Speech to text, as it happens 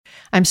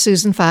I'm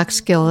Susan Fox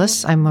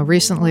Gillis. I'm a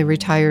recently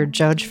retired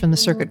judge from the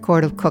Circuit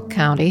Court of Cook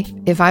County.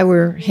 If I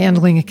were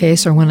handling a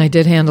case, or when I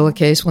did handle a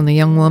case, when the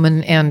young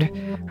woman and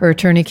her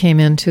attorney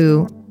came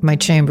into my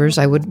chambers,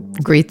 I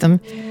would greet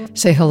them,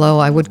 say hello.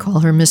 I would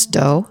call her Miss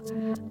Doe.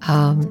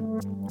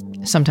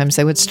 Sometimes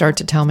they would start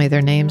to tell me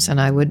their names,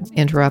 and I would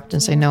interrupt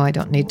and say, no, I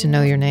don't need to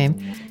know your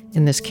name.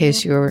 In this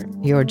case,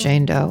 you're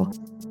Jane Doe.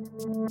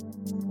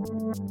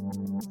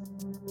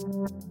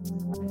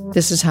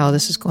 This is how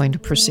this is going to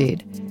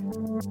proceed.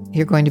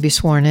 You're going to be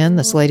sworn in.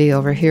 This lady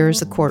over here is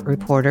the court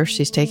reporter.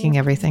 She's taking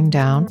everything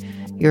down.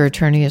 Your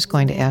attorney is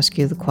going to ask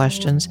you the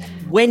questions.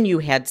 When you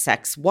had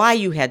sex, why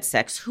you had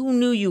sex, who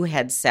knew you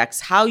had sex,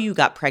 how you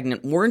got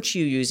pregnant, weren't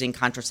you using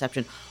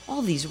contraception?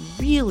 All these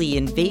really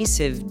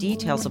invasive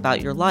details about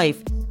your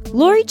life.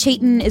 Lori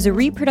Chaitin is a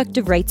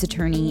reproductive rights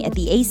attorney at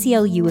the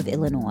ACLU of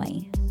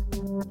Illinois.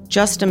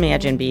 Just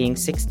imagine being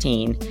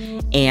 16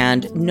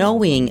 and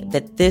knowing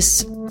that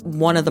this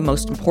one of the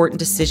most important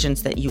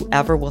decisions that you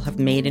ever will have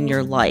made in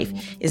your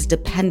life is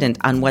dependent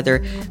on whether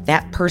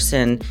that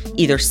person,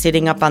 either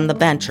sitting up on the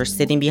bench or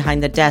sitting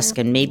behind the desk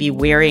and maybe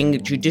wearing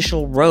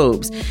judicial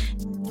robes,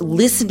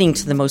 listening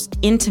to the most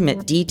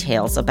intimate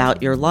details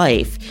about your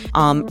life,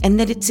 and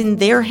that it's in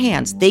their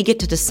hands. They get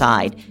to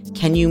decide,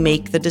 can you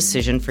make the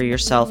decision for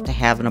yourself to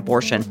have an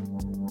abortion?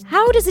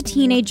 How does a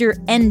teenager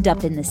end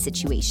up in this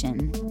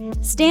situation?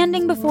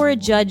 Standing before a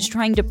judge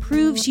trying to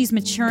prove she's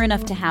mature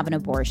enough to have an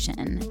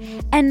abortion.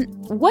 And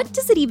what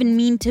does it even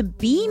mean to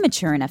be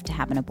mature enough to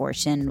have an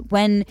abortion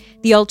when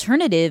the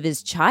alternative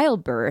is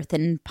childbirth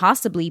and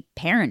possibly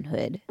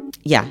parenthood?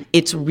 Yeah,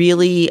 it's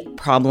really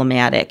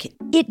problematic.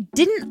 It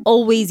didn't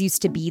always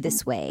used to be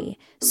this way.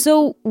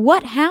 So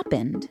what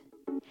happened?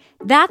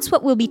 That's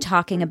what we'll be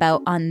talking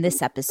about on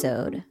this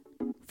episode.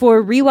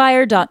 For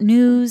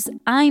Rewire.News,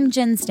 I'm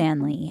Jen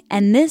Stanley,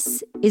 and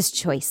this is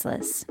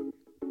Choiceless.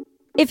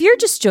 If you're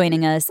just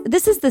joining us,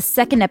 this is the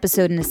second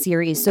episode in a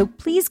series, so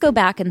please go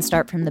back and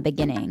start from the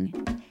beginning.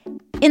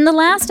 In the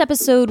last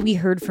episode, we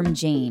heard from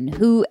Jane,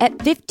 who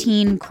at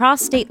 15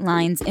 crossed state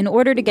lines in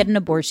order to get an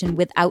abortion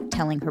without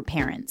telling her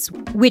parents,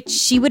 which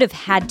she would have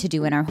had to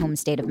do in our home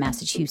state of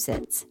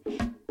Massachusetts.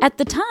 At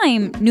the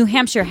time, New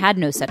Hampshire had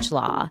no such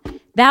law.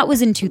 That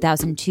was in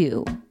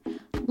 2002.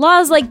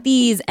 Laws like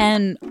these,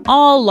 and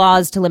all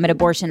laws to limit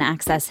abortion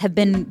access, have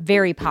been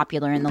very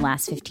popular in the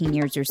last 15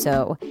 years or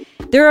so.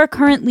 There are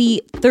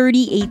currently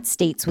 38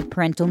 states with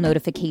parental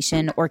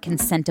notification or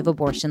consent of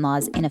abortion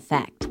laws in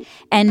effect,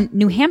 and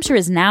New Hampshire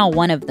is now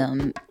one of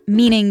them,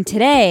 meaning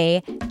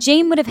today,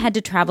 Jane would have had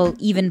to travel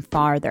even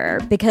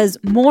farther because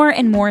more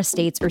and more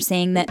states are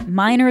saying that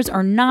minors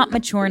are not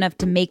mature enough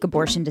to make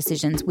abortion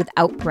decisions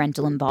without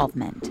parental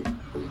involvement.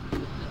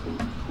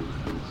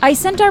 I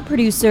sent our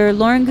producer,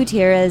 Lauren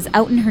Gutierrez,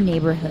 out in her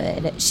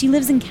neighborhood. She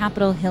lives in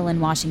Capitol Hill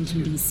in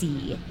Washington,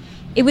 D.C.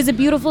 It was a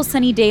beautiful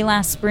sunny day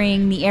last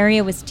spring. The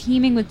area was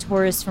teeming with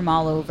tourists from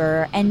all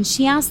over, and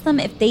she asked them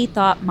if they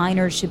thought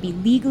minors should be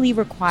legally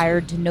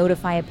required to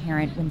notify a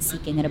parent when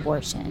seeking an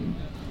abortion.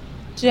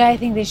 Do I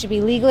think they should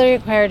be legally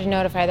required to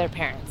notify their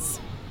parents?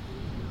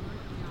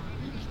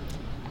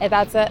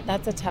 That's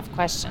a tough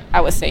question.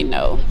 I would say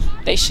no.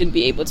 They should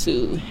be able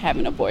to have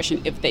an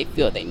abortion if they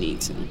feel they need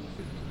to.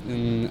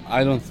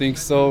 I don't think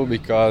so,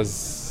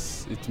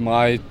 because it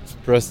might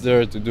press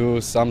them to do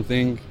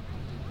something.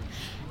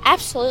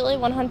 Absolutely,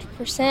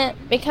 100%,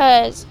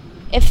 because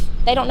if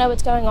they don't know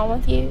what's going on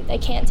with you, they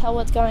can't tell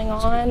what's going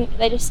on,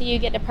 they just see you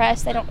get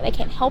depressed, they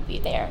can't help you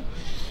there.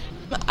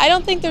 I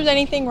don't think there's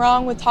anything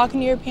wrong with talking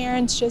to your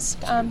parents, just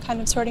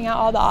kind of sorting out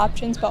all the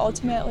options, but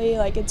ultimately,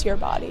 it's your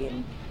body, and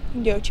you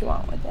can do what you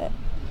want with it.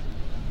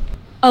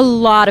 A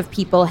lot of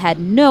people had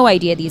no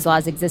idea these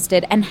laws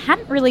existed and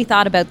hadn't really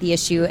thought about the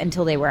issue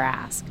until they were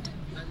asked.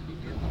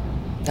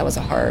 That was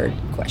a hard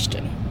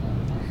question.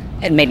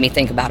 It made me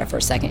think about it for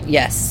a second.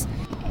 Yes.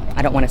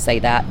 I don't want to say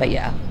that, but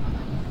yeah.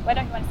 Why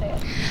don't you want to say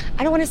it?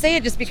 I don't want to say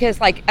it just because,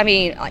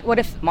 what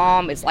if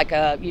mom is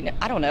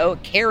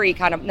Carrie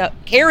kind of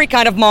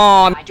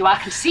mom? I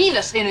can see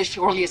the sin as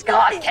surely as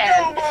God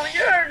can.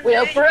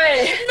 We'll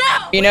pray.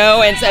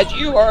 No. And says,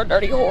 you are a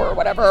dirty whore or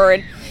whatever,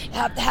 and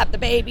have the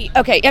baby.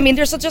 Okay,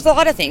 there's just a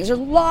lot of things. There's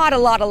a lot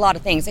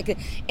of things. Like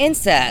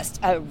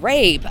incest,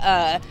 rape,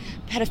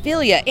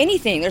 pedophilia,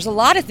 anything. There's a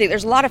lot of things.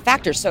 There's a lot of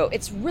factors. So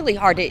it's really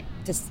hard to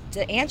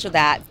answer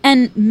that.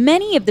 And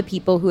many of the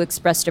people who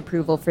expressed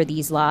approval for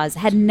these laws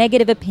had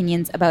negative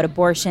opinions about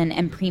abortion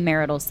and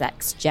premarital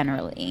sex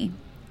generally.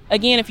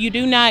 Again, if you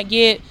do not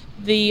get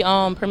the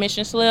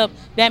permission slip,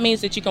 that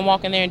means that you can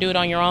walk in there and do it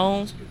on your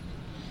own.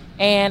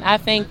 And I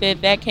think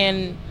that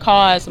can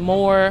cause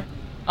more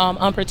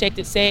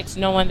unprotected sex,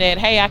 knowing that,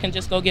 hey, I can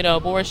just go get an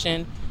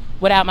abortion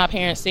without my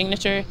parents'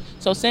 signature.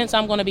 So since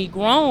I'm going to be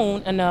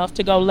grown enough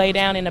to go lay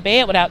down in the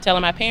bed without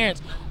telling my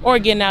parents, or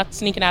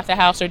sneaking out the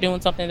house or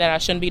doing something that I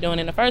shouldn't be doing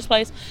in the first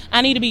place,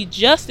 I need to be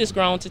just as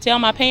grown to tell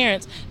my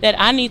parents that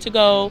I need to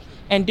go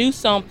and do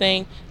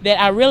something that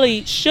I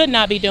really should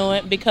not be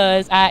doing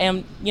because I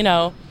am,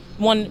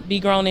 want to be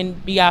grown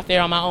and be out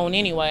there on my own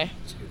anyway.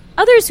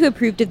 Others who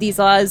approved of these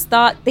laws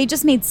thought they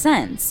just made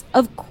sense.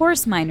 Of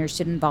course minors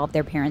should involve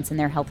their parents in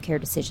their healthcare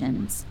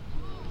decisions.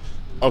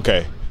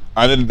 Okay,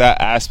 other than that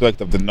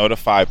aspect of the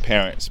notified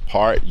parents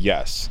part,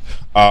 yes.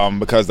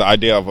 Because the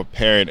idea of a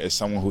parent is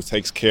someone who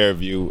takes care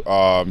of you,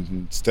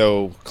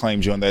 still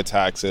claims you on their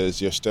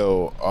taxes, you're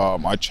still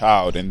a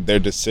child, and their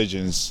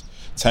decisions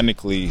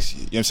technically, you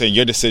know what I'm saying,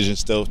 your decisions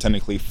still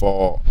technically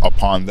fall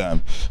upon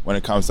them when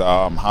it comes to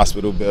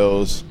hospital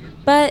bills.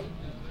 But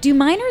do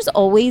minors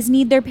always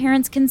need their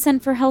parents'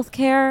 consent for health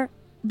care?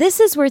 This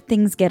is where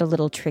things get a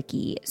little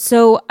tricky.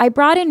 So I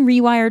brought in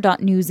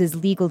Rewire.News'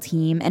 legal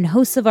team and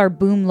hosts of our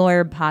Boom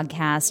Lawyer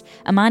podcast,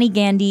 Amani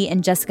Gandhi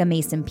and Jessica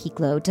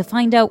Mason-Piclo, to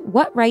find out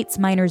what rights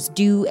minors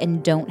do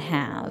and don't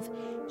have.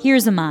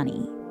 Here's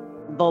Amani.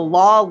 The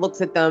law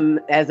looks at them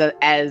as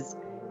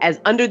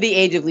under the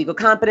age of legal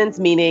competence,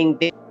 meaning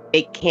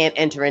they can't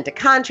enter into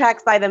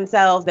contracts by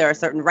themselves. There are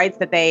certain rights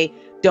that they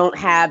don't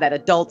have that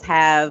adults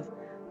have.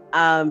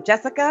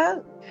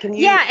 Jessica, can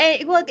you? Yeah,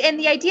 and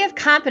the idea of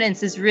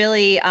competence is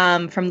really,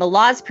 from the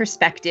law's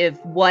perspective,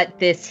 what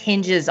this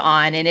hinges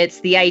on. And it's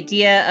the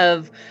idea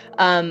of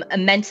a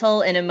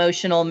mental and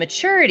emotional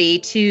maturity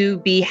to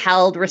be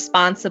held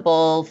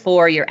responsible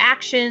for your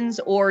actions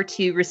or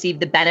to receive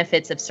the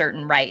benefits of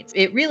certain rights.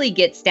 It really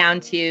gets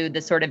down to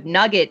the sort of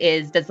nugget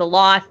is, does the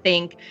law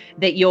think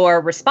that you're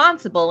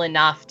responsible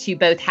enough to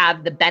both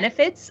have the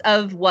benefits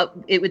of what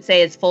it would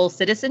say is full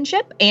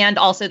citizenship and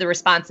also the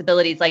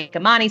responsibilities? Like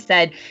Amani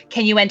said,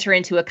 can you enter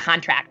into a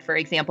contract, for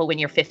example, when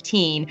you're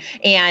 15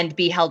 and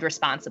be held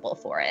responsible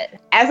for it?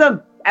 As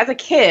a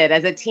kid,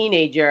 as a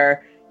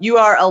teenager, you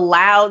are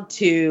allowed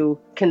to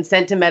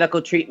consent to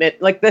medical treatment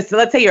like this. So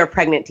let's say you're a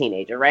pregnant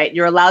teenager, right?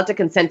 You're allowed to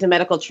consent to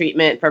medical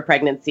treatment for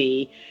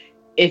pregnancy.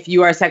 If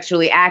you are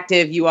sexually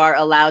active, you are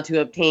allowed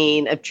to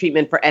obtain a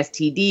treatment for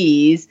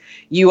STDs.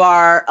 You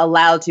are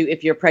allowed to,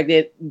 if you're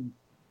pregnant,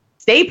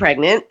 stay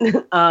pregnant.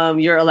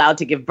 You're allowed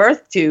to give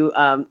birth to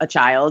a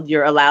child.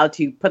 You're allowed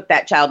to put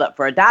that child up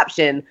for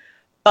adoption.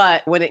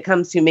 But when it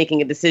comes to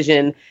making a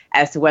decision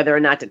as to whether or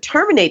not to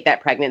terminate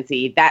that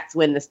pregnancy, that's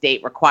when the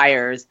state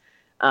requires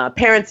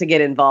parents to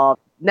get involved.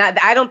 Now,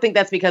 I don't think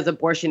that's because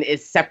abortion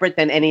is separate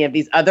than any of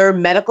these other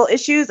medical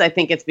issues. I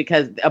think it's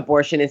because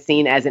abortion is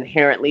seen as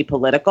inherently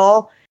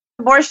political.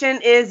 Abortion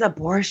is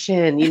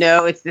abortion. You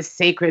know, it's this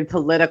sacred,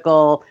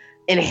 political,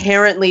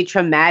 inherently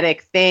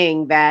traumatic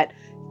thing that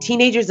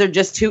teenagers are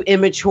just too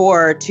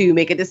immature to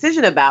make a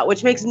decision about,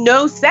 which makes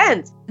no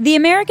sense. The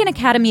American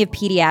Academy of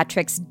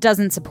Pediatrics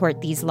doesn't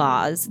support these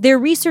laws. Their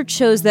research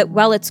shows that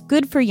while it's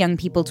good for young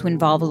people to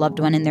involve a loved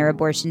one in their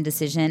abortion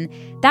decision,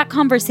 that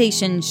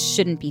conversation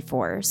shouldn't be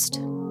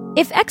forced.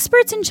 If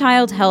experts in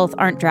child health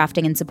aren't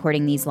drafting and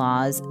supporting these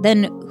laws,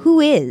 then who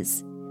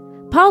is?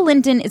 Paul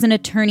Linton is an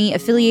attorney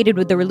affiliated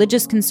with the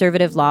religious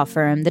conservative law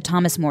firm, the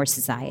Thomas More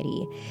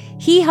Society.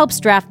 He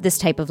helps draft this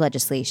type of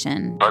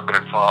legislation. I've been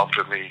involved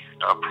in the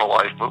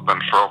pro-life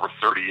movement for over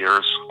 30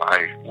 years.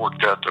 I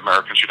worked at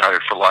Americans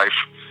United for Life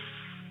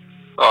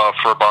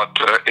for about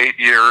 8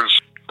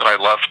 years. Then I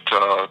left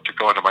to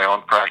go into my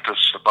own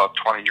practice about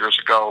 20 years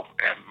ago,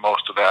 and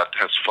most of that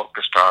has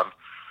focused on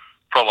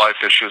pro-life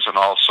issues, and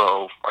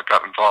also I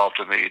got involved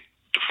in the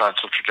defense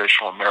of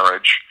traditional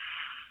marriage.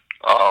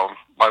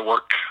 My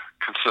work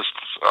consists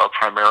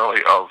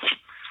primarily of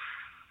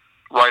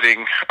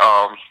writing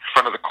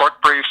front of the court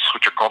briefs,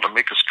 which are called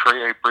amicus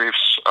curiae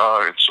briefs,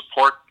 in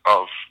support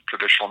of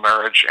traditional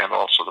marriage and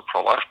also the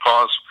pro-life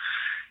cause,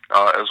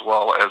 as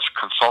well as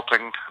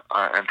consulting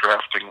and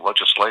drafting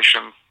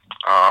legislation,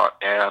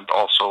 and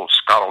also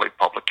scholarly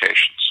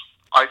publications.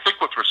 I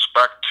think with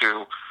respect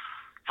to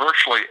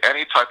virtually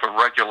any type of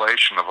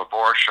regulation of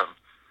abortion,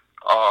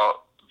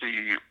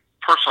 the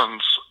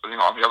persons,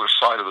 on the other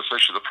side of this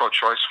issue, the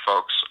pro-choice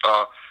folks,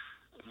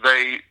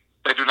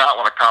 they do not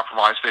want to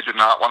compromise. They do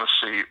not want to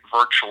see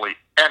virtually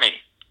any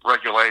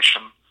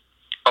regulation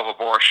of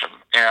abortion,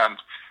 and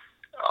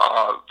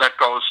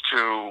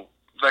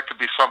that could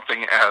be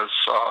something as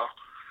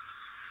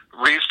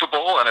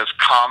reasonable and as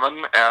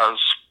common as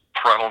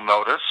parental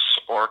notice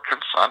or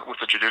consent with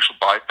a judicial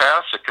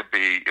bypass. It could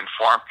be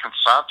informed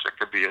consent. It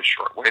could be a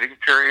short waiting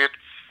period.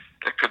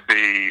 It could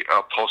be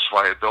a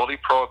post-viability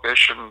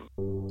prohibition.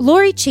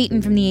 Lori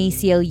Chaitin from the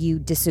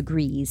ACLU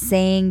disagrees,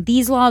 saying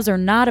these laws are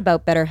not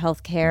about better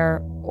health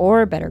care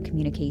or better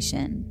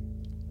communication.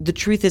 The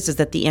truth is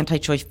that the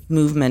anti-choice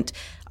movement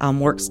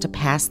works to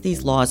pass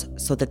these laws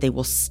so that they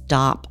will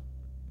stop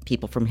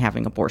people from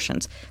having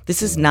abortions.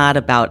 This is not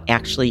about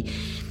actually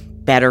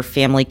better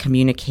family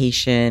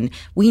communication.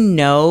 We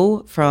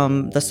know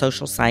from the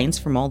social science,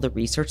 from all the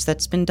research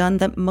that's been done,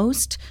 that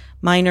most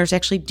minors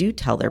actually do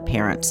tell their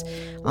parents.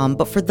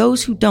 But for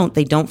those who don't,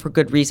 they don't for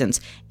good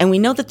reasons. And we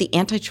know that the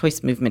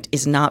anti-choice movement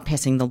is not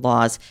passing the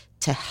laws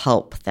to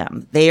help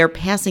them. They are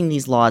passing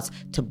these laws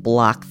to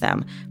block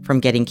them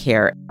from getting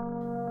care.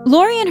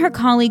 Lori and her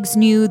colleagues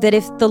knew that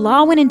if the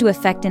law went into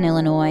effect in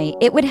Illinois,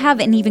 it would have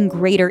an even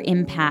greater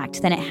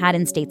impact than it had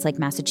in states like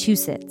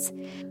Massachusetts.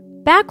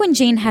 Back when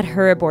Jane had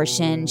her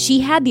abortion, she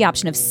had the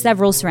option of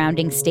several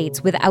surrounding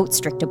states without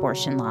strict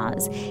abortion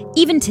laws.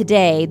 Even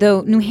today,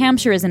 though New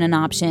Hampshire isn't an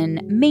option,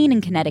 Maine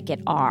and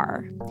Connecticut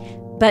are.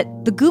 But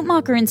the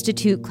Guttmacher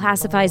Institute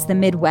classifies the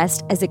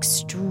Midwest as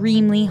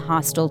extremely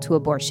hostile to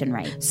abortion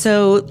rights.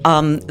 So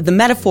the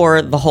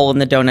metaphor, the hole in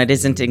the donut,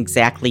 isn't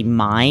exactly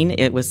mine.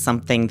 It was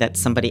something that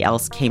somebody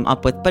else came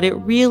up with, but it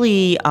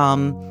really,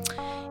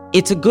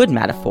 it's a good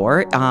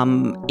metaphor.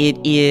 It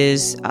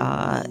is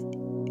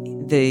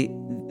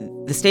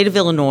the state of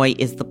Illinois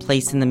is the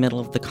place in the middle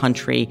of the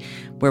country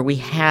where we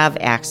have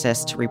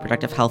access to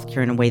reproductive health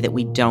care in a way that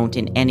we don't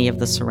in any of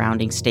the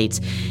surrounding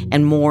states.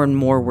 And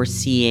more we're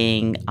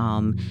seeing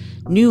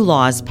new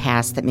laws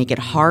passed that make it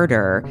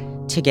harder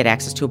to get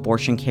access to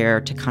abortion care,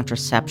 to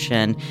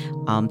contraception,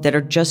 that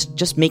are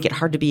just make it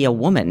hard to be a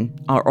woman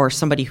or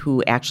somebody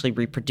who actually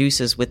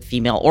reproduces with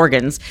female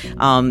organs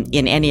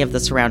in any of the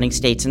surrounding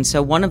states. And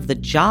so one of the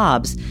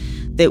jobs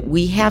that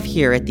we have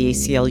here at the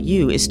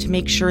ACLU is to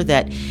make sure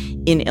that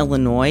in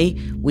Illinois,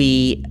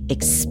 we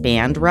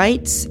expand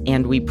rights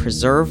and we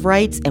preserve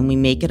rights and we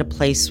make it a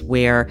place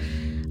where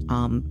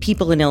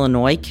people in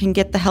Illinois can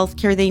get the health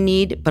care they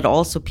need, but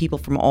also people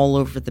from all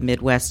over the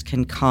Midwest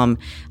can come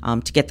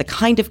to get the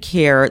kind of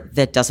care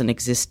that doesn't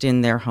exist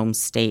in their home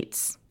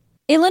states.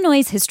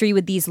 Illinois' history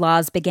with these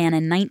laws began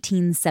in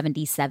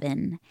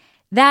 1977.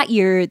 That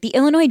year, the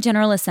Illinois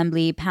General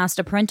Assembly passed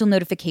a Parental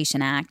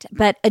Notification Act,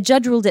 but a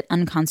judge ruled it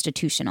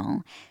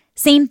unconstitutional.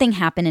 Same thing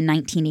happened in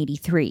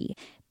 1983.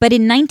 But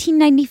in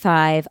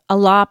 1995, a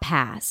law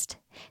passed.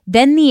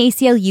 Then the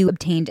ACLU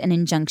obtained an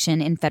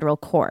injunction in federal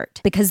court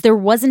because there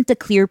wasn't a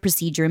clear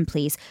procedure in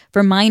place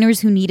for minors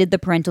who needed the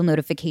parental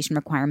notification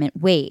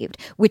requirement waived,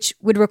 which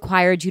would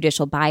require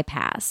judicial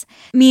bypass,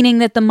 meaning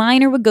that the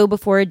minor would go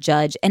before a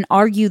judge and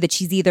argue that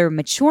she's either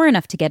mature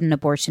enough to get an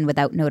abortion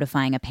without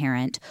notifying a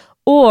parent,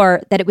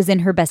 or that it was in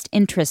her best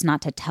interest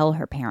not to tell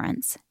her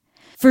parents.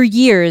 For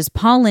years,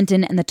 Paul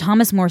Linton and the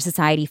Thomas More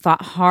Society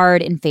fought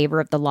hard in favor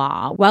of the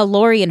law, while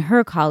Lori and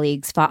her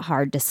colleagues fought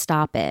hard to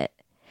stop it.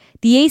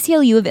 The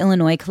ACLU of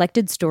Illinois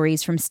collected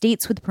stories from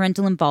states with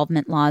parental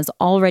involvement laws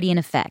already in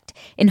effect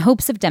in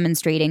hopes of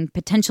demonstrating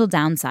potential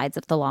downsides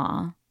of the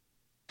law.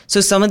 So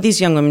some of these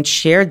young women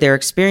shared their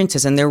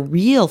experiences and their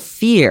real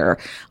fear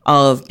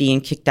of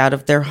being kicked out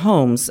of their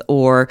homes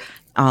or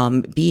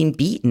being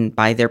beaten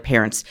by their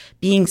parents,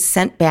 being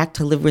sent back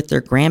to live with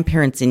their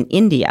grandparents in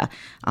India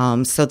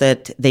so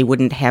that they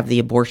wouldn't have the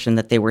abortion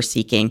that they were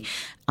seeking.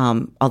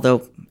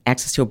 Although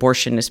access to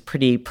abortion is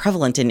pretty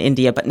prevalent in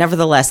India, but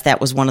nevertheless, that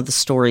was one of the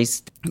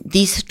stories.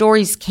 These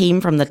stories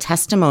came from the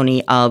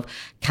testimony of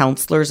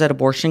counselors at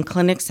abortion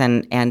clinics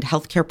and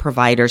healthcare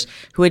providers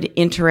who had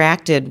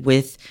interacted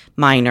with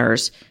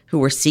minors who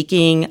were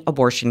seeking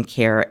abortion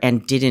care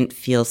and didn't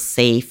feel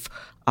safe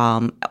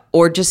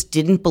or just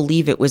didn't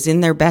believe it was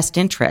in their best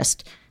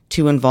interest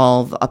to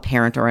involve a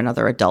parent or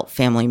another adult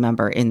family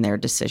member in their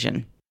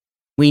decision.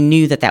 We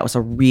knew that that was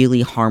a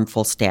really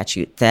harmful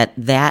statute,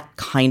 that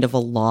kind of a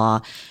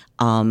law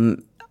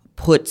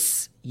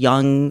puts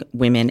young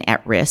women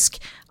at risk,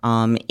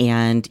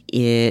 and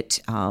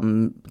it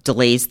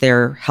delays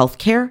their health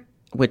care,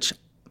 which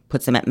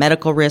puts them at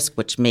medical risk,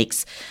 which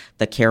makes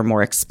the care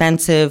more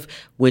expensive,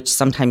 which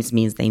sometimes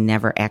means they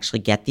never actually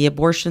get the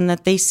abortion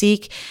that they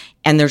seek.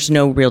 And there's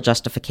no real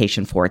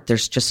justification for it.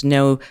 There's just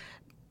no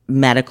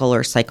medical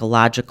or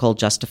psychological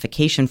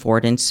justification for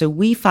it. And so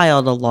we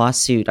filed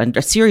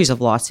a series of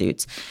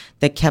lawsuits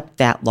that kept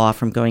that law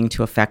from going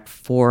into effect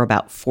for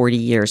about 40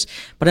 years.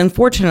 But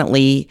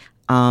unfortunately,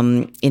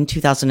 in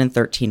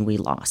 2013, we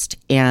lost.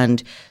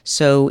 And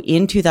so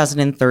in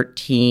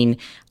 2013,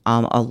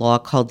 a law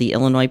called the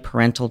Illinois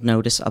Parental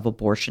Notice of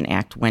Abortion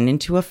Act went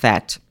into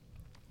effect.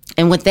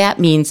 And what that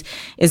means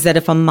is that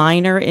if a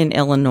minor in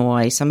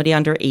Illinois, somebody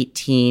under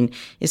 18,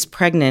 is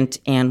pregnant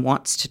and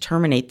wants to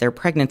terminate their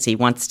pregnancy,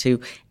 wants to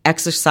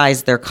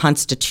exercise their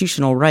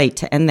constitutional right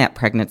to end that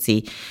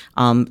pregnancy,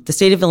 the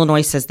state of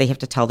Illinois says they have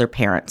to tell their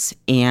parents.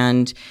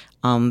 And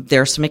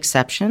there are some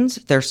exceptions.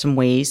 There are some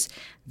ways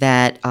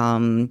that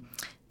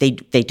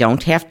they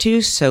don't have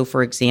to. So,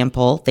 for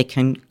example, they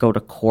can go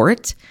to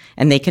court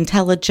and they can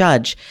tell a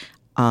judge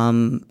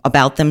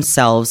about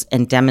themselves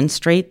and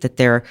demonstrate that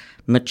they're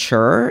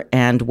mature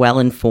and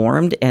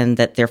well-informed and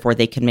that therefore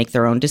they can make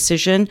their own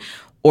decision,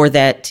 or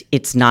that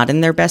it's not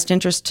in their best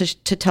interest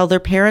to tell their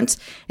parents.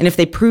 And if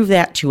they prove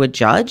that to a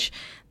judge,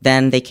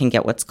 then they can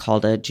get what's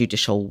called a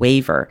judicial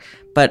waiver.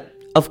 But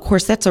of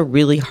course, that's a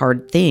really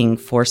hard thing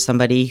for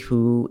somebody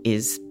who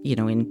is,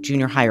 in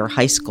junior high or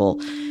high school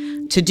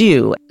to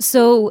do.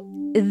 So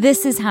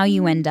this is how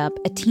you end up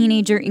a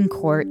teenager in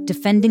court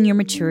defending your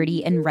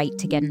maturity and right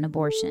to get an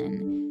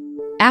abortion.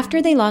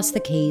 After they lost the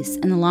case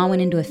and the law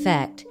went into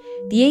effect,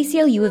 the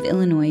ACLU of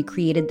Illinois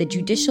created the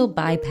Judicial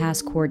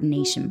Bypass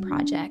Coordination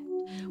Project.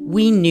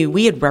 We knew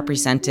we had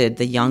represented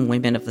the young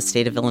women of the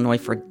state of Illinois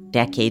for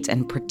decades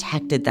and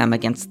protected them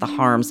against the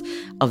harms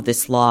of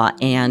this law.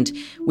 And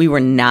we were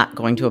not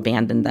going to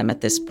abandon them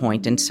at this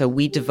point. And so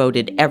we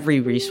devoted every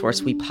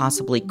resource we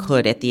possibly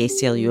could at the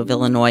ACLU of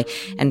Illinois,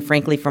 and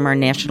frankly from our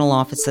national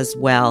office as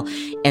well.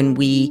 And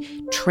we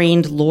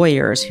trained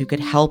lawyers who could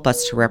help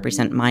us to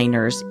represent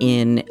minors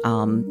in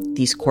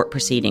these court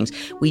proceedings.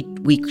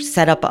 We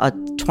set up a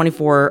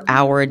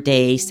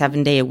 24-hour-a-day,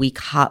 7-day-a-week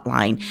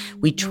hotline.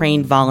 We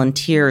trained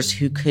volunteers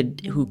who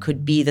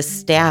could be the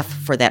staff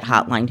for that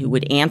hotline, who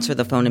would answer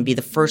the phone and be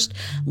the first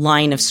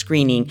line of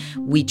screening.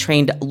 We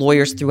trained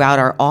lawyers throughout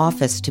our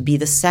office to be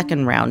the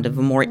second round of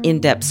a more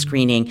in-depth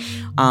screening.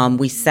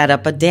 We set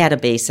up a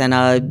database and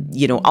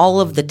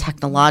all of the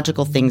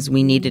technological things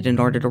we needed in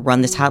order to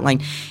run this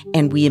hotline.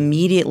 And we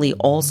immediately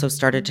also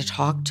started to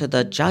talk to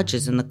the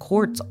judges in the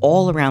courts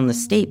all around the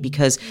state,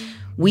 because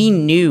we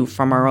knew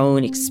from our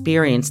own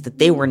experience that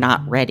they were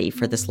not ready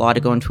for this law to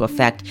go into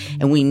effect,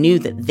 and we knew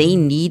that they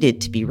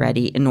needed to be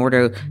ready in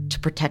order to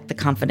protect the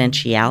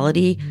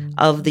confidentiality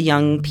of the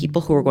young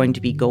people who are going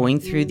to be going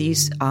through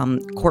these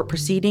court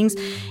proceedings,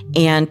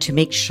 and to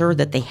make sure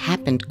that they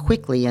happened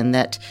quickly and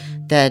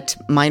that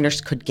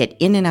minors could get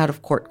in and out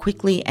of court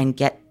quickly and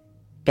get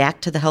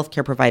back to the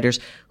healthcare providers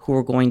who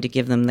are going to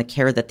give them the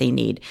care that they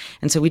need.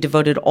 And so we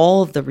devoted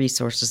all of the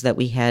resources that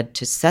we had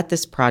to set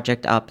this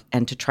project up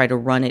and to try to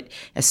run it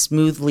as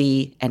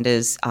smoothly and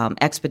as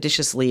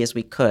expeditiously as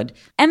we could.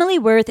 Emily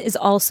Worth is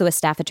also a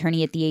staff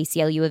attorney at the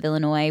ACLU of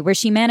Illinois, where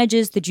she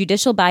manages the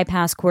Judicial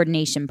Bypass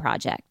Coordination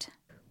Project.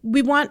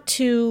 We want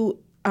to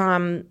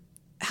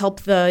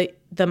help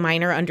the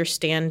minor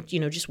understand,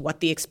 just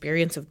what the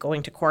experience of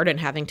going to court and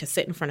having to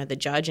sit in front of the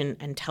judge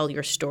and tell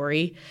your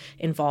story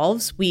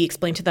involves. We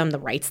explain to them the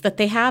rights that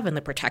they have and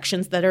the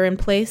protections that are in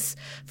place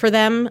for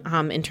them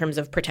in terms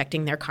of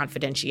protecting their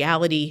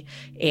confidentiality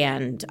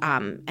and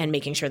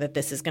making sure that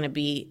this is going to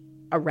be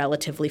a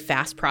relatively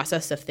fast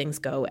process if things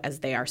go as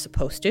they are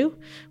supposed to,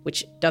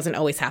 which doesn't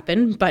always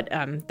happen, but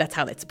that's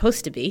how it's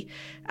supposed to be.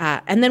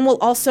 And then we'll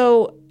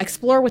also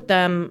explore with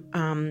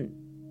them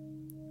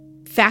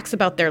facts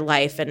about their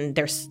life and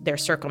their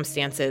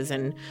circumstances,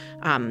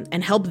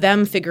 and help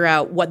them figure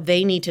out what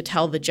they need to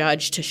tell the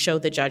judge to show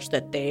the judge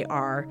that they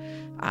are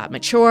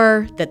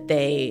mature, that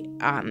they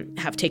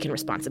have taken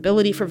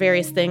responsibility for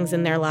various things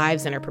in their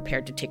lives and are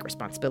prepared to take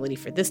responsibility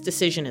for this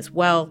decision as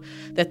well,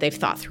 that they've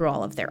thought through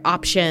all of their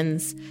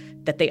options,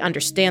 that they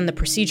understand the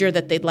procedure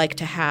that they'd like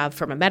to have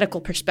from a medical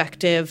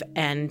perspective,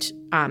 and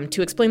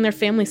to explain their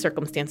family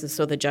circumstances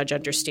so the judge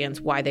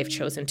understands why they've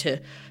chosen to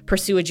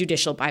pursue a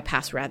judicial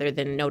bypass rather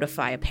than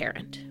notify a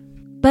parent.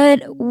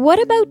 But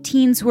what about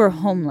teens who are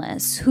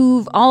homeless,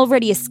 who've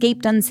already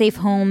escaped unsafe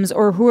homes,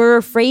 or who are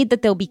afraid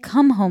that they'll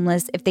become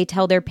homeless if they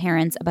tell their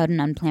parents about an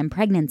unplanned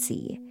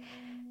pregnancy?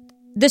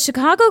 The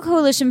Chicago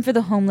Coalition for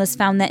the Homeless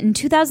found that in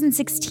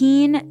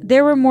 2016,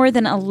 there were more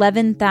than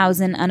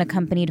 11,000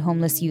 unaccompanied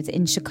homeless youth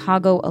in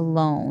Chicago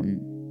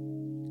alone.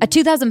 A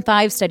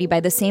 2005 study by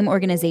the same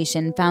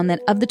organization found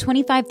that of the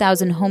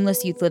 25,000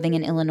 homeless youth living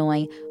in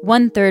Illinois,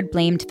 1/3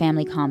 blamed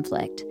family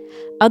conflict.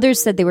 Others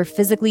said they were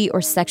physically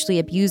or sexually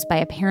abused by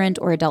a parent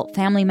or adult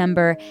family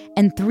member,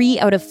 and 3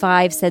 out of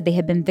 5 said they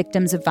had been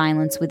victims of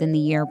violence within the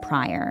year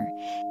prior.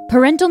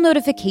 Parental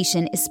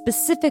notification is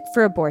specific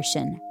for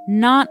abortion,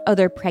 not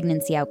other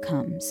pregnancy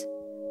outcomes.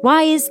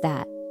 Why is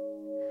that?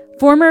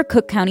 Former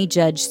Cook County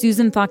Judge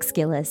Susan Fox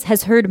Gillis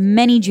has heard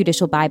many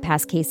judicial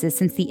bypass cases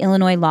since the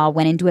Illinois law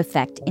went into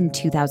effect in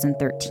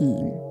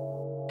 2013.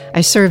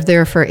 I served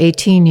there for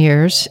 18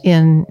 years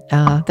in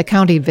the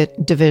county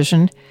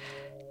division.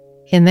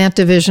 In that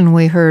division,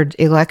 we heard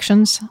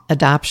elections,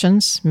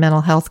 adoptions,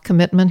 mental health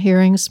commitment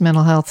hearings,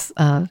 mental health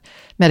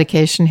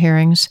medication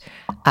hearings,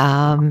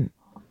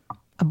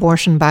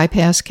 abortion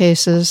bypass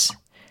cases,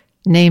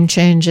 name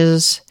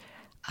changes,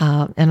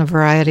 and a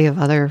variety of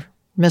other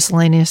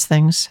miscellaneous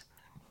things.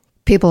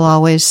 People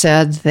always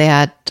said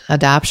that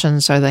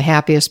adoptions are the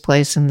happiest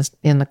place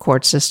in the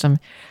court system.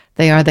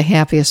 They are the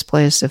happiest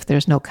place if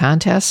there's no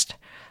contest,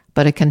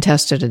 but a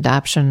contested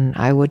adoption,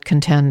 I would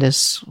contend,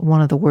 is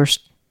one of the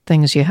worst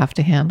things you have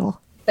to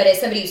handle. But as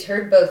somebody who's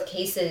heard both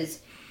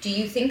cases, do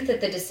you think that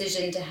the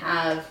decision to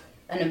have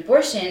an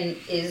abortion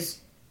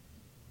is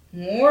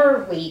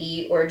more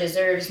weighty or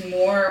deserves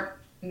more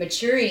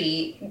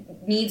maturity,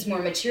 needs more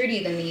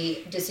maturity than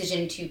the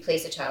decision to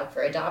place a child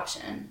for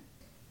adoption?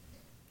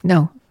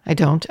 No, I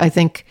don't. I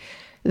think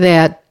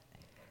that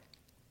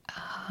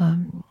if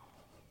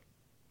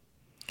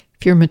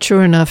you're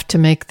mature enough to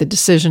make the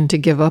decision to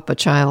give up a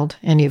child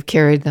and you've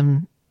carried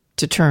them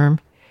to term,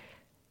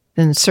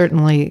 then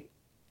certainly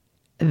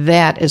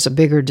that is a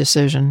bigger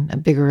decision, a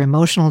bigger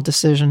emotional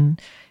decision,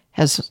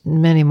 has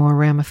many more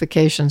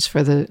ramifications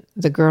for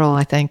the girl,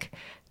 I think,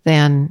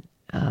 than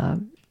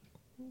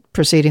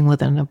proceeding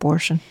with an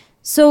abortion.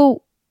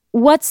 So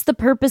what's the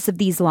purpose of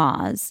these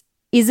laws?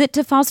 Is it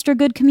to foster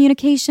good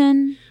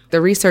communication?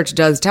 The research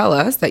does tell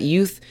us that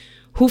youth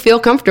who feel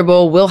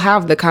comfortable will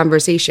have the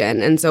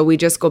conversation. And so we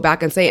just go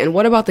back and say, and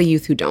what about the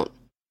youth who don't?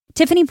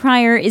 Tiffany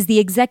Pryor is the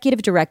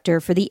executive director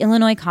for the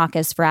Illinois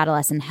Caucus for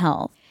Adolescent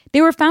Health. They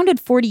were founded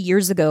 40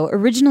 years ago,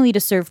 originally to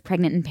serve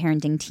pregnant and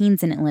parenting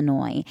teens in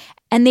Illinois,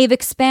 and they've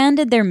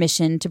expanded their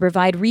mission to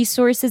provide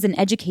resources and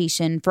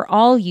education for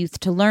all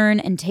youth to learn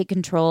and take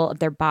control of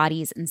their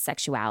bodies and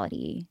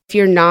sexuality. If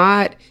you're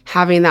not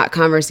having that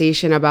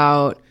conversation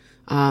about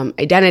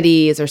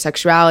identities or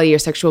sexuality or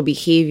sexual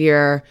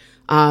behavior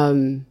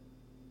from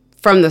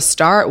the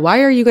start,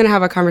 why are you going to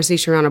have a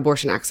conversation around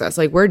abortion access?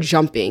 Like, we're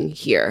jumping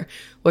here,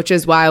 which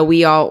is why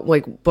we all,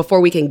 like, before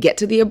we can get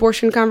to the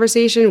abortion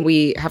conversation,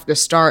 we have to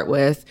start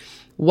with,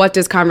 what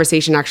does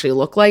conversation actually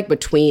look like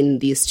between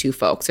these two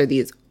folks, or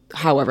these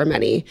however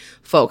many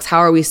folks? How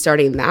are we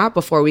starting that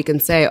before we can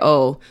say,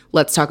 oh,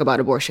 let's talk about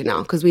abortion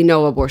now? Because we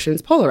know abortion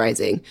is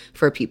polarizing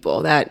for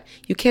people, that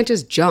you can't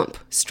just jump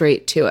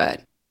straight to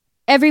it.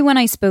 Everyone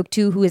I spoke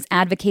to who has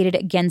advocated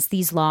against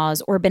these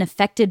laws or been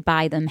affected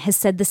by them has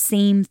said the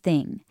same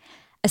thing.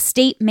 A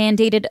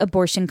state-mandated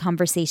abortion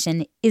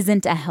conversation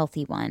isn't a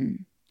healthy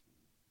one.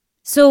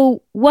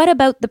 So what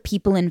about the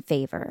people in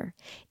favor?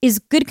 Is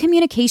good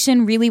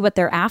communication really what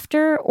they're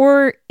after,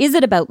 or is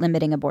it about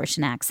limiting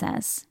abortion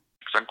access?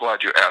 I'm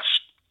glad you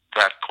asked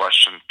that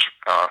question.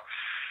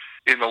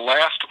 In the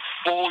last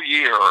full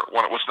year,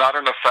 when it was not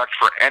in effect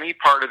for any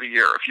part of the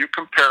year, if you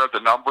compare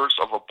the numbers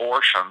of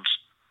abortions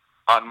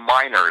on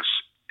minors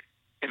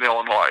in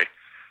Illinois,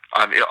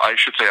 on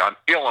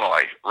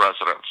Illinois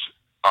residents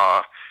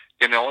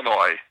in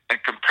Illinois,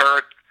 and compare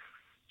it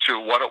to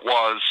what it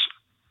was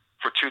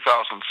for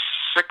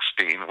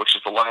 2016, which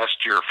is the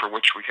last year for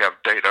which we have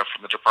data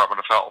from the Department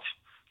of Health.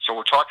 So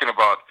we're talking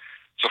about,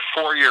 it's a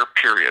 4-year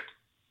period.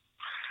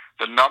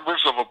 The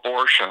numbers of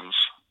abortions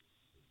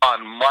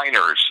on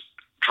minors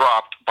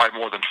dropped by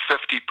more than 50%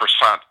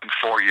 in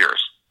 4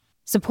 years.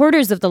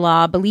 Supporters of the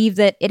law believe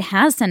that it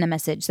has sent a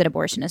message that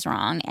abortion is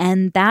wrong,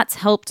 and that's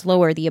helped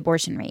lower the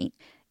abortion rate.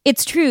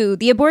 It's true,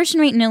 the abortion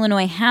rate in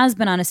Illinois has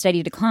been on a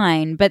steady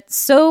decline, but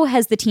so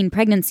has the teen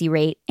pregnancy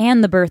rate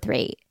and the birth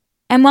rate.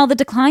 And while the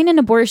decline in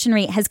abortion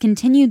rate has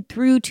continued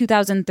through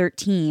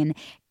 2013,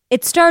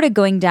 it started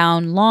going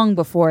down long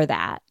before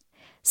that.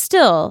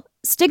 Still,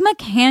 stigma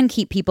can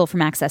keep people from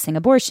accessing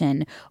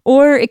abortion,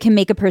 or it can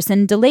make a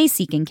person delay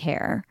seeking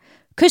care.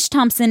 Kush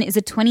Thompson is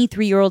a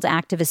 23-year-old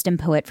activist and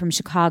poet from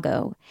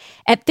Chicago.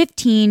 At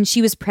 15,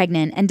 she was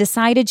pregnant and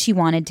decided she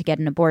wanted to get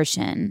an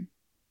abortion.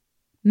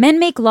 Men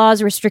make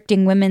laws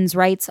restricting women's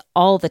rights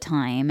all the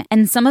time,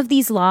 and some of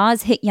these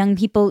laws hit young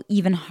people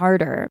even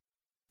harder.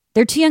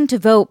 They're too young to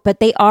vote, but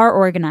they are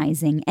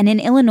organizing, and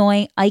in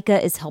Illinois,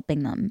 ICA is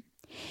helping them.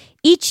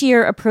 Each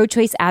year, a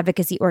pro-choice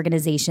advocacy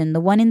organization, the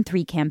 1 in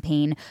 3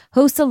 campaign,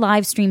 hosts a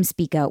live stream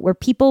speak out where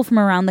people from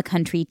around the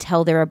country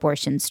tell their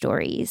abortion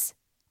stories.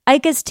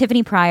 ICA's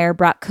Tiffany Pryor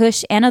brought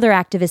Kush and other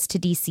activists to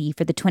D.C.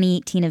 for the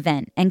 2018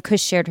 event, and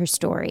Kush shared her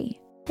story.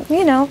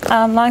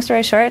 Long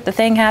story short, the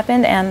thing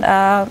happened, and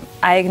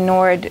I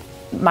ignored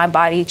my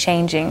body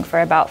changing for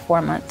about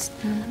 4 months.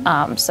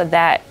 So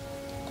that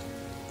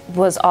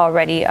was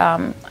already,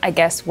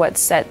 what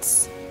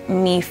sets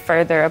me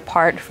further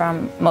apart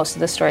from most of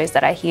the stories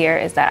that I hear,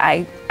 is that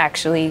I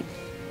actually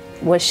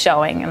was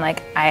showing, and I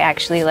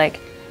actually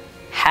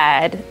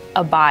had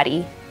a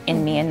body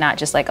in me and not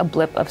just a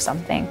blip of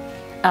something.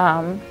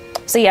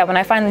 When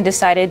I finally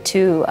decided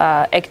to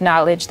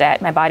acknowledge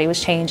that my body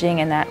was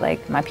changing and that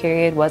my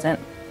period wasn't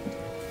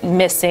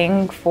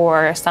missing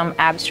for some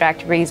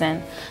abstract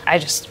reason, I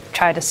just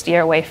tried to steer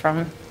away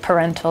from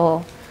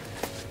parental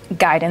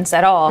guidance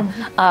at all.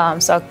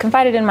 So I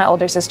confided in my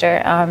older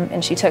sister,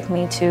 and she took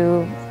me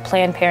to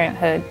Planned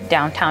Parenthood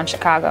downtown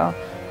Chicago.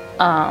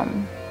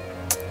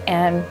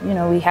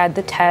 We had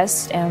the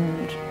test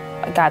and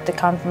I got the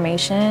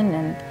confirmation,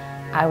 and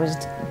I was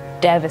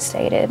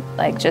devastated.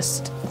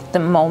 Just the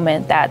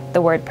moment that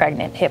the word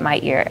pregnant hit my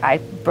ear, I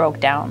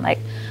broke down.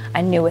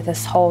 I knew it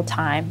this whole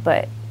time,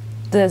 but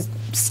the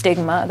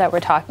stigma that we're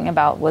talking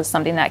about was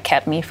something that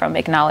kept me from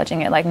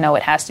acknowledging it. No,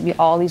 it has to be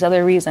all these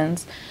other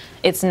reasons.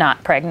 It's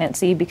not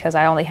pregnancy because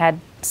I only had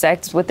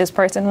sex with this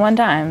person one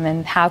time,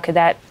 and how could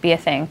that be a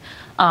thing?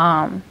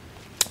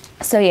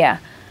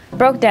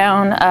 Broke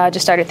down,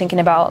 just started thinking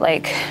about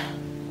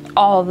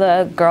all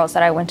the girls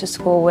that I went to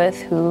school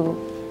with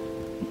who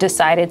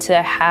decided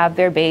to have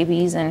their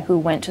babies and who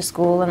went to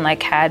school and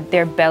had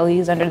their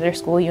bellies under their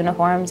school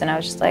uniforms, and I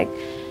was just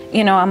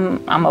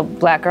I'm a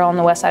black girl on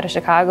the west side of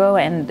Chicago,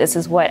 and this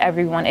is what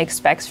everyone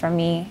expects from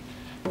me,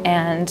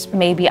 and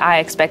maybe I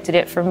expected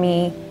it from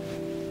me,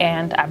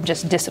 and I'm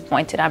just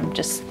disappointed. I'm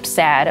just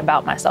sad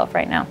about myself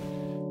right now.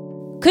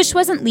 Kush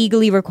wasn't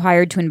legally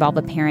required to involve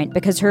a parent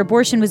because her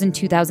abortion was in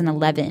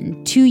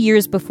 2011, 2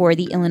 years before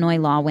the Illinois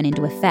law went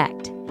into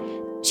effect.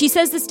 She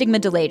says the stigma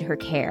delayed her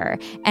care,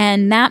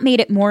 and that made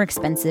it more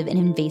expensive and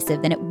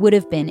invasive than it would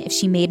have been if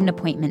she made an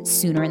appointment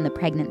sooner in the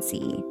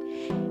pregnancy.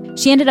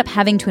 She ended up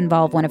having to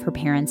involve one of her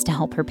parents to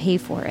help her pay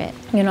for it.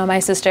 My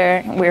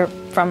sister, we're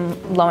from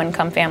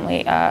low-income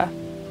family,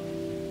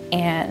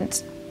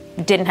 and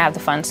didn't have the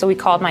funds, so we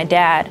called my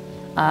dad,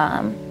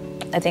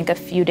 I think a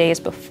few days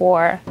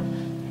before,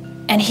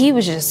 and he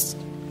was just,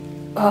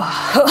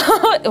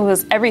 it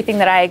was everything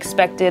that I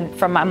expected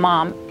from my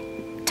mom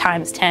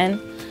times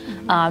 10.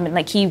 And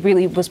like he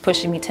really was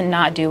pushing me to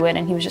not do it.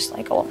 And he was just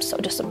like, oh, I'm so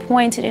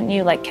disappointed in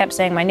you. Like kept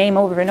saying my name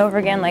over and over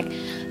again. Like,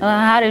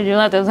 how did you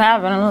let this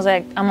happen? And I was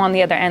like, I'm on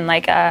the other end.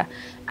 Like, I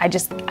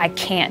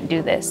can't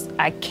do this.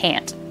 I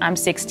can't. I'm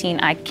 16.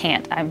 I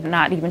can't. I'm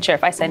not even sure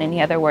if I said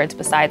any other words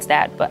besides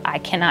that, but I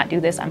cannot do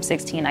this. I'm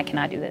 16. I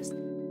cannot do this.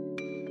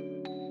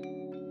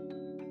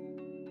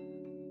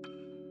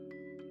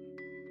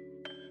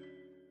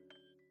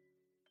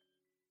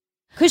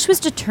 Kush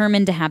was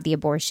determined to have the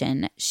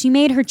abortion. She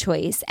made her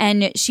choice,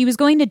 and she was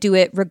going to do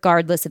it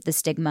regardless of the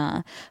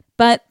stigma.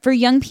 But for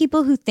young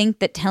people who think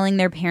that telling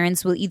their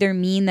parents will either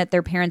mean that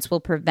their parents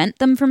will prevent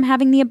them from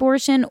having the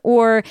abortion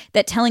or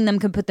that telling them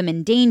could put them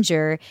in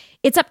danger,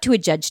 it's up to a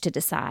judge to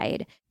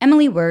decide.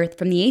 Emily Worth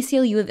from the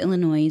ACLU of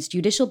Illinois'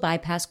 Judicial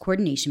Bypass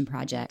Coordination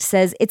Project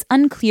says it's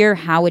unclear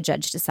how a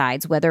judge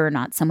decides whether or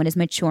not someone is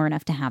mature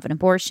enough to have an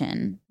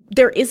abortion.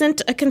 There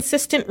isn't a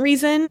consistent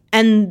reason,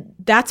 and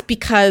that's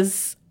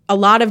because a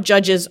lot of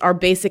judges are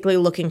basically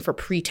looking for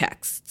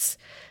pretexts.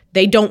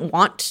 They don't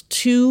want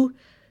to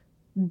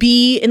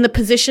be in the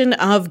position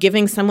of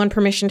giving someone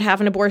permission to have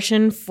an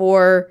abortion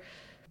for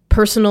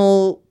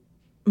personal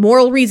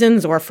moral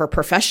reasons or for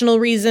professional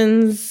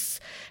reasons.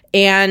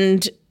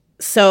 And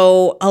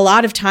so a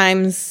lot of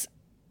times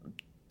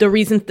the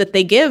reasons that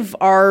they give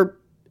are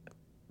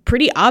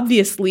pretty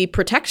obviously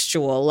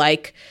pretextual,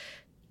 like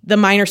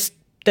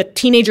the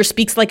teenager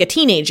speaks like a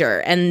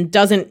teenager and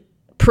doesn't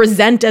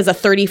present as a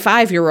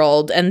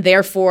 35-year-old and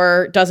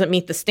therefore doesn't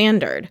meet the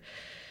standard.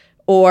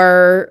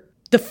 Or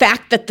the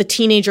fact that the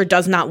teenager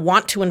does not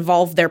want to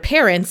involve their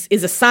parents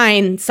is a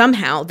sign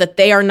somehow that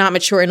they are not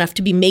mature enough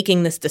to be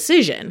making this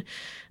decision.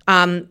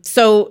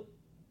 So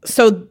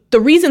the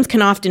reasons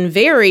can often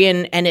vary,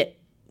 and it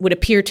would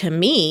appear to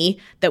me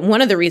that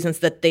one of the reasons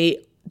that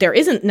there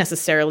isn't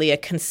necessarily a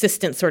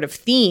consistent sort of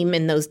theme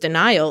in those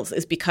denials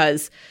is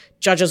because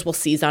judges will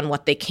seize on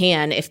what they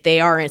can if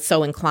they aren't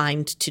so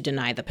inclined to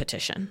deny the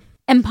petition.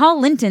 And Paul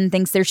Linton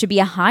thinks there should be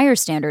a higher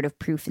standard of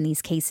proof in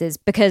these cases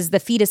because the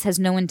fetus has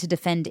no one to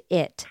defend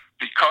it.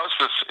 Because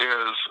this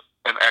is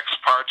an ex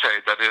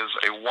parte, that is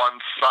a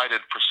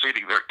one-sided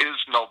proceeding, there is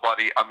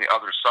nobody on the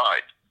other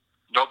side.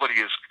 Nobody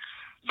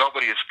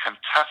is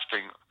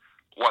contesting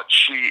what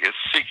she is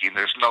seeking.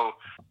 There's no,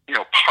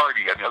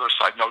 party on the other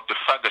side, no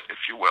defendant, if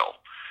you will.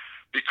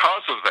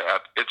 Because of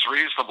that, it's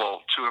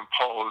reasonable to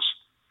impose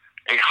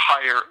a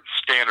higher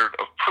standard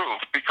of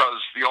proof because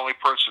the only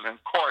person in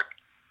court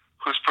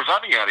who's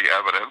presenting any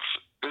evidence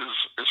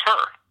is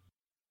her.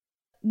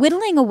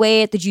 Whittling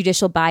away at the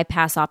judicial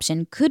bypass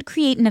option could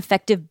create an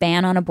effective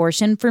ban on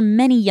abortion for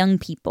many young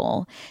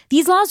people.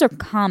 These laws are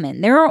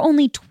common. There are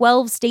only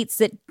 12 states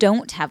that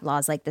don't have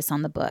laws like this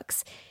on the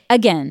books.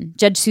 Again,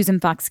 Judge Susan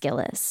Fox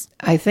Gillis.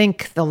 I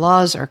think the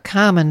laws are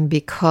common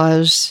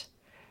because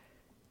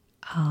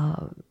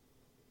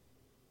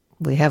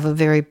we have a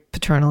very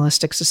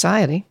paternalistic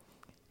society.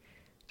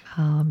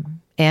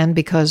 And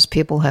because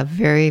people have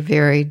very,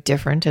 very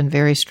different and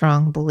very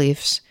strong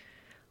beliefs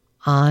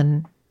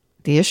on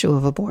the issue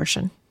of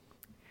abortion.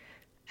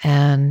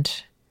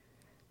 And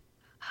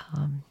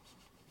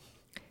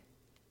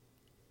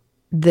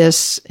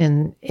this,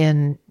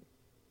 in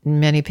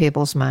many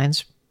people's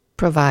minds,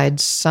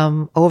 provides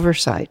some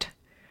oversight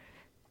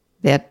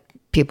that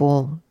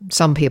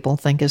some people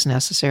think is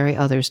necessary.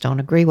 Others don't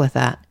agree with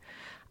that.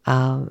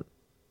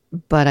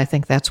 But I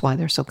think that's why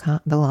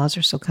the laws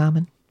are so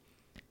common.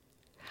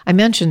 I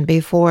mentioned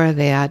before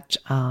that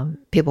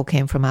people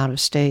came from out of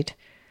state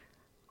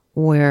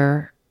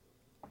from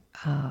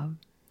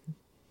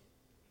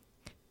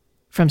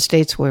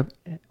states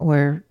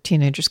where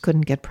teenagers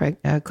couldn't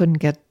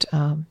get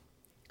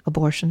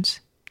abortions.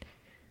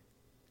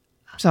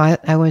 So I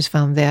always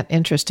found that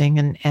interesting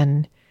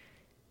and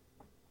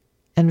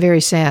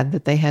very sad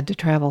that they had to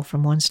travel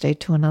from one state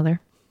to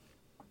another.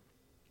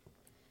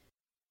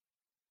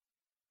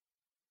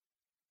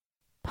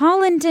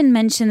 Paul Linton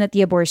mentioned that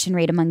the abortion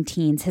rate among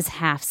teens has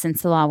halved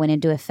since the law went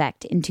into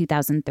effect in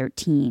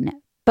 2013.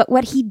 But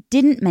what he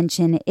didn't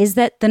mention is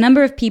that the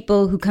number of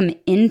people who come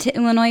into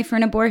Illinois for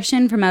an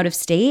abortion from out of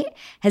state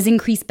has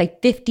increased by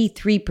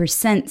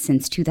 53%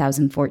 since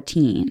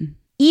 2014.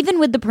 Even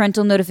with the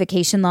parental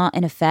notification law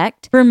in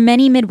effect, for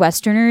many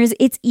Midwesterners,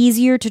 it's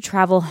easier to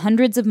travel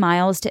hundreds of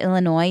miles to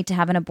Illinois to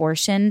have an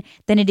abortion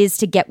than it is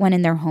to get one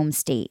in their home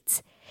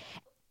states.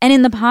 And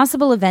in the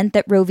possible event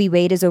that Roe v.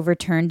 Wade is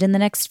overturned in the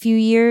next few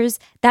years,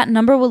 that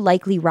number will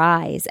likely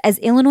rise, as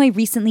Illinois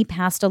recently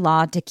passed a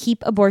law to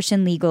keep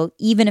abortion legal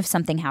even if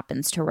something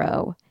happens to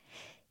Roe.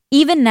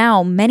 Even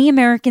now, many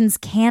Americans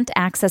can't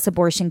access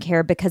abortion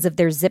care because of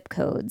their zip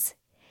codes.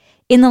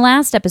 In the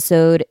last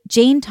episode,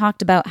 Jane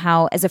talked about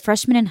how, as a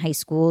freshman in high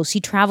school, she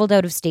traveled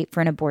out of state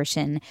for an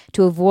abortion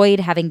to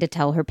avoid having to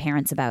tell her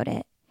parents about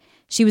it.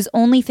 She was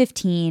only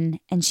 15,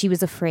 and she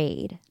was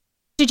afraid.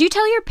 Did you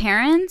tell your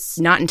parents?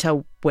 Not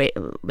until way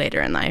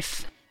later in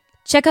life.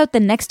 Check out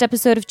the next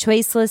episode of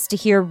Choiceless to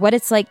hear what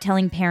it's like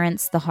telling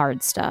parents the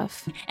hard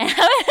stuff. And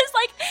I was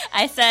like,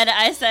 I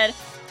said,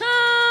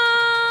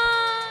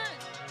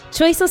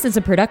 Choiceless is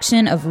a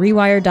production of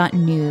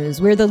Rewire.News.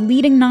 We're the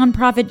leading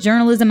nonprofit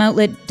journalism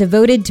outlet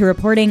devoted to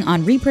reporting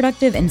on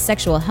reproductive and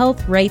sexual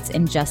health, rights,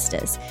 and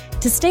justice.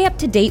 To stay up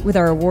to date with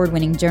our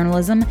award-winning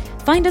journalism,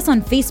 find us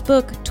on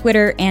Facebook,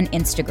 Twitter, and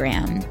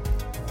Instagram.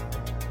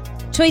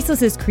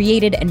 Choiceless is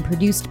created and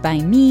produced by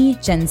me,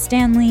 Jen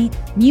Stanley.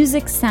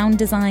 Music, sound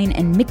design,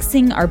 and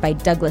mixing are by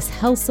Douglas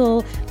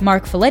Helsel.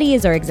 Mark Folletti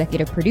is our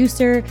executive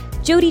producer.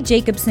 Jody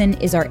Jacobson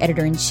is our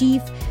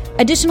editor-in-chief.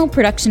 Additional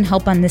production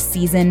help on this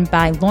season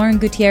by Lauren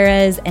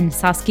Gutierrez and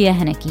Saskia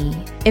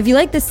Henneke. If you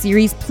like this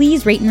series,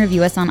 please rate and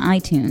review us on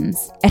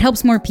iTunes. It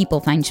helps more people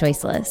find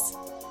Choiceless.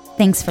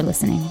 Thanks for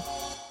listening.